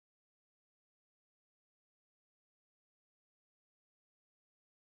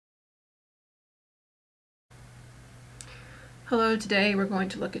Hello, today we're going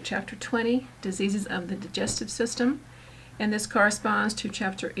to look at Chapter 20, Diseases of the Digestive System, and this corresponds to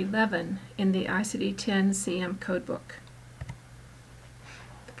Chapter 11 in the ICD-10 CM Codebook.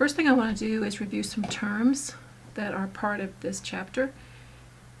 The first thing I want to do is review some terms that are part of this chapter.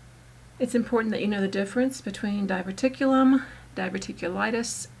 It's important that you know the difference between diverticulum,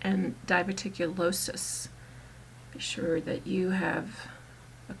 diverticulitis, and diverticulosis. Be sure that you have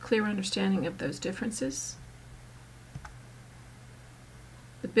a clear understanding of those differences.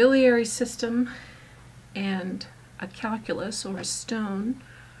 The biliary system and a calculus or a stone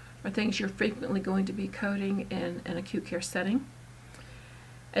are things you're frequently going to be coding in an acute care setting.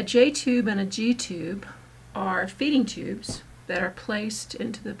 A J-tube and a G-tube are feeding tubes that are placed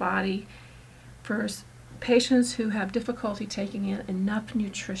into the body for patients who have difficulty taking in enough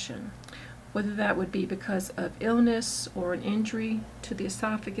nutrition, whether that would be because of illness or an injury to the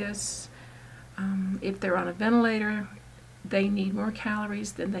esophagus. If they're on a ventilator, they need more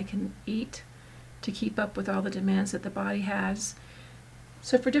calories than they can eat to keep up with all the demands that the body has.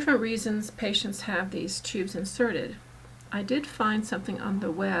 So for different reasons, patients have these tubes inserted. I did find something on the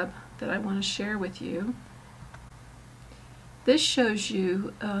web that I want to share with you. This shows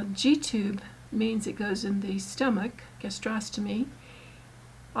you G-tube means it goes in the stomach, gastrostomy,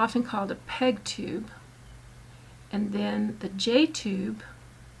 often called a PEG tube. And then the J-tube,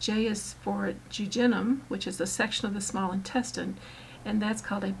 J is for jejunum, which is a section of the small intestine, and that's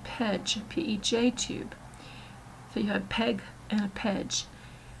called a PEG, P-E-J tube. So you have PEG and a PEG.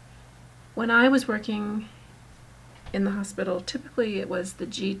 When I was working in the hospital, typically it was the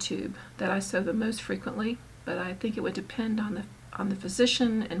G-tube that I saw the most frequently, but I think it would depend on the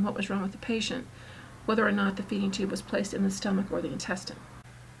physician and what was wrong with the patient, whether or not the feeding tube was placed in the stomach or the intestine.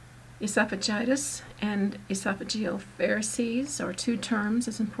 Esophagitis and esophageal varices are two terms.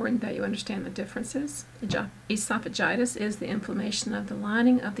 It's important that you understand the differences. Esophagitis is the inflammation of the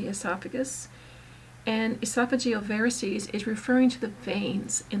lining of the esophagus, and esophageal varices is referring to the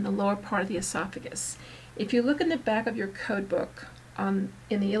veins in the lower part of the esophagus. If you look in the back of your code book, in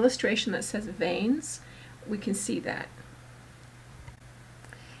the illustration that says veins, we can see that.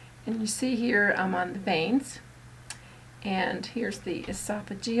 And you see here I'm on the veins. And here's the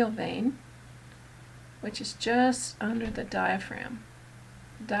esophageal vein, which is just under the diaphragm.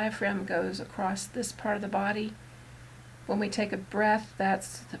 The diaphragm goes across this part of the body. When we take a breath,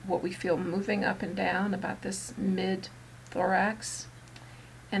 that's what we feel moving up and down about this mid-thorax.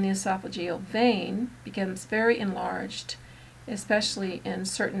 And the esophageal vein becomes very enlarged, especially in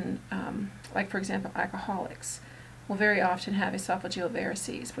certain, like for example, alcoholics will very often have esophageal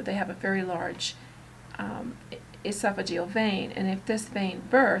varices, where they have a very large esophageal vein, and if this vein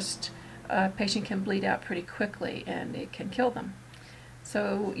bursts, a patient can bleed out pretty quickly and it can kill them.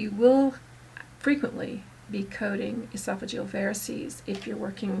 So you will frequently be coding esophageal varices if you're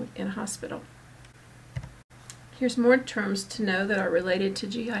working in a hospital. Here's more terms to know that are related to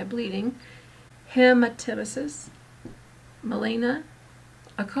GI bleeding: hematemesis, melena,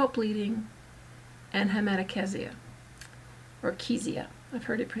 occult bleeding, and hematochezia, or chezia. I've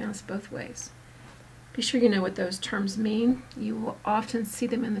heard it pronounced both ways. Be sure you know what those terms mean. You will often see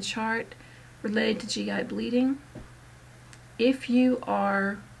them in the chart related to GI bleeding. If you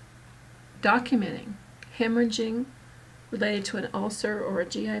are documenting hemorrhaging related to an ulcer or a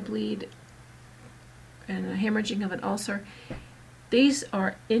GI bleed and a hemorrhaging of an ulcer, these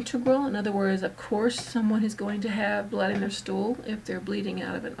are integral. In other words, of course, someone is going to have blood in their stool if they're bleeding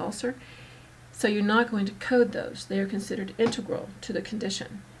out of an ulcer. So you're not going to code those. They are considered integral to the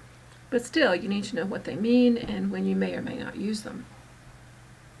condition. But still, you need to know what they mean and when you may or may not use them.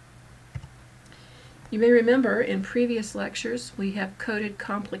 You may remember in previous lectures we have coded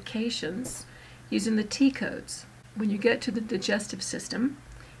complications using the T codes. When you get to the digestive system,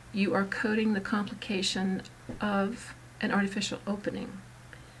 you are coding the complication of an artificial opening,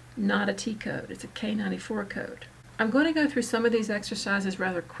 not a T code. It's a K94 code. I'm going to go through some of these exercises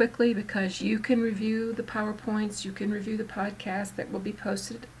rather quickly because you can review the PowerPoints, you can review the podcast that will be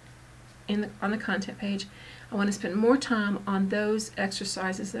posted on the content page. I want to spend more time on those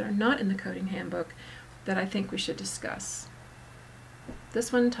exercises that are not in the coding handbook that I think we should discuss.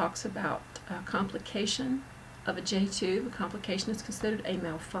 This one talks about a complication of a J-tube. A complication is considered a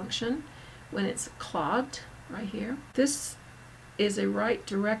malfunction when it's clogged, right here. This is a right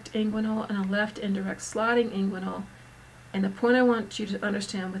direct inguinal and a left indirect sliding inguinal. And the point I want you to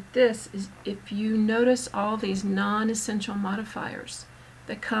understand with this is if you notice all these non-essential modifiers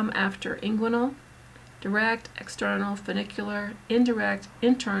that come after inguinal, direct, external, funicular, indirect,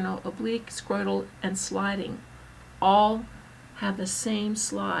 internal, oblique, scrotal, and sliding, all have the same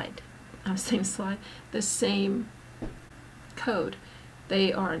the same code,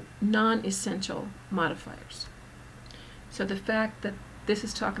 they are non-essential modifiers. So the fact that this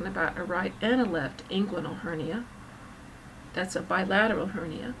is talking about a right and a left inguinal hernia, that's a bilateral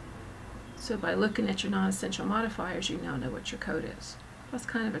hernia. So by looking at your non-essential modifiers, you now know what your code is. That's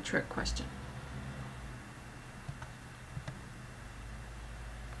kind of a trick question.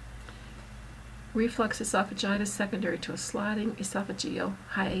 Reflux esophagitis secondary to a sliding esophageal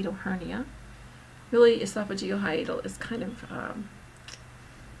hiatal hernia. Really, esophageal hiatal is kind of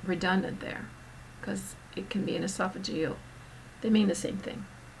redundant there because it can be an esophageal. They mean the same thing.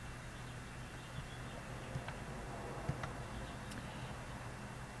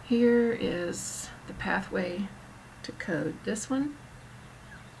 Here is the pathway to code this one.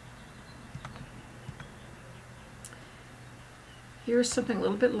 Here's something a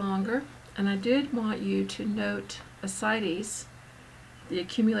little bit longer, and I did want you to note ascites, the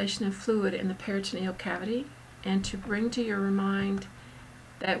accumulation of fluid in the peritoneal cavity, and to bring to your mind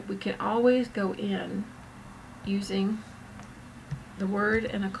that we can always go in using the word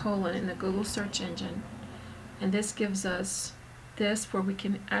and a colon in the Google search engine, and this gives us this where we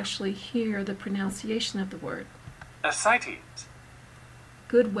can actually hear the pronunciation of the word. Ascites.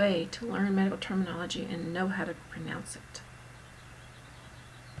 Good way to learn medical terminology and know how to pronounce it.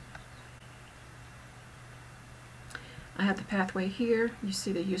 I have the pathway here. You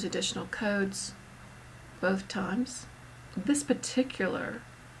see they use additional codes both times. This particular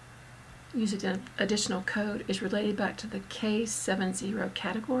use additional code is related back to the K70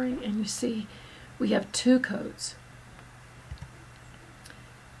 category, and you see we have two codes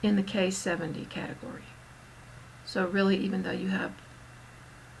in the K70 category. So really, even though you have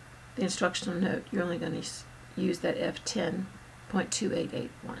the instructional note, you're only going to use that F10.288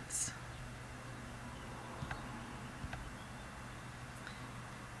 once.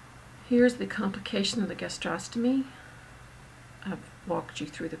 Here's the complication of the gastrostomy. I've walked you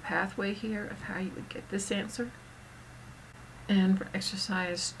through the pathway here of how you would get this answer. And for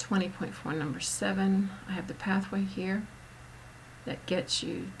exercise 20.4 number 7, I have the pathway here that gets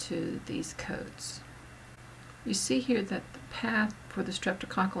you to these codes. You see here that the path for the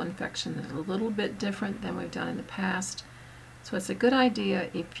streptococcal infection is a little bit different than we've done in the past. So it's a good idea,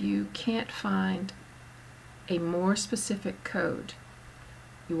 if you can't find a more specific code,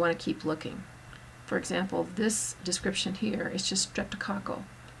 you want to keep looking. For example, this description here is just streptococcal.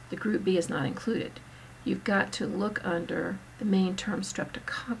 The group B is not included. You've got to look under the main term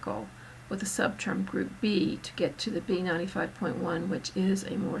streptococcal with the subterm group B to get to the B95.1, which is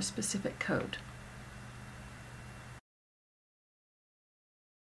a more specific code.